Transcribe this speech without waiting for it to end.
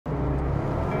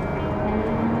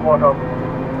What on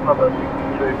Mother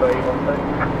 62B on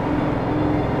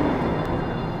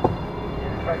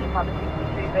Mother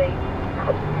 62B,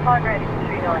 time rate is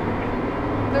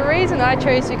 296. The reason I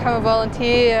chose to become a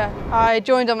volunteer, I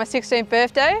joined on my 16th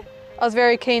birthday. I was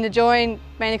very keen to join,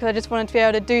 mainly because I just wanted to be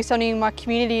able to do something in my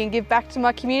community and give back to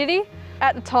my community.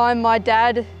 At the time, my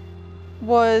dad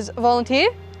was a volunteer,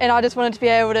 and I just wanted to be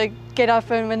able to get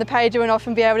up and when the pager went off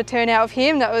and be able to turn out with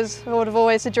him. That was sort of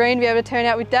always the dream, to be able to turn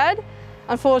out with Dad.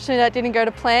 Unfortunately, that didn't go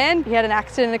to plan. He had an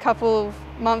accident a couple of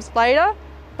months later,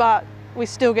 but we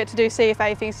still get to do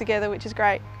CFA things together, which is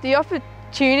great. The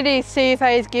opportunity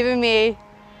CFA has given me,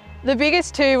 the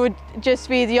biggest two would just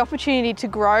be the opportunity to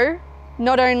grow,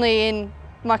 not only in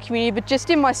my community, but just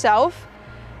in myself.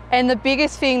 And the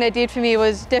biggest thing they did for me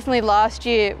was definitely last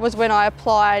year was when I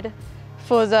applied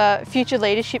for the Future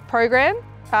Leadership Program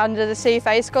under the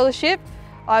CFA scholarship.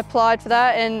 I applied for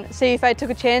that and CFA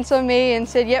took a chance on me and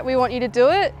said, yep, we want you to do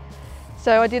it.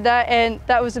 So I did that, and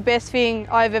that was the best thing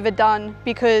I've ever done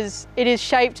because it has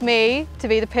shaped me to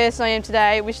be the person I am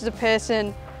today, which is a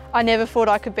person I never thought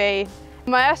I could be.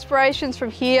 My aspirations from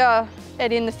here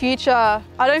and in the future,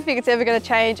 I don't think it's ever going to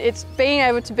change. It's being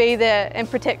able to be there and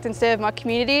protect and serve my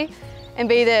community and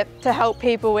be there to help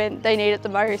people when they need it the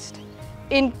most.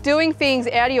 In doing things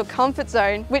out of your comfort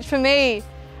zone, which for me,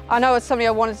 I know it's something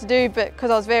I wanted to do, but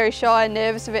because I was very shy and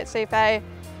nervous about CFA,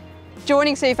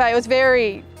 joining CFA was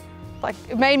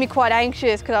it made me quite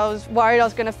anxious because I was worried I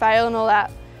was going to fail and all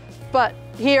that. But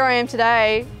here I am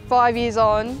today, 5 years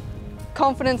on,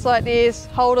 confidence like this,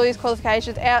 hold all these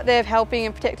qualifications, out there helping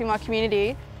and protecting my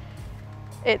community.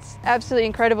 It's absolutely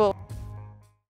incredible.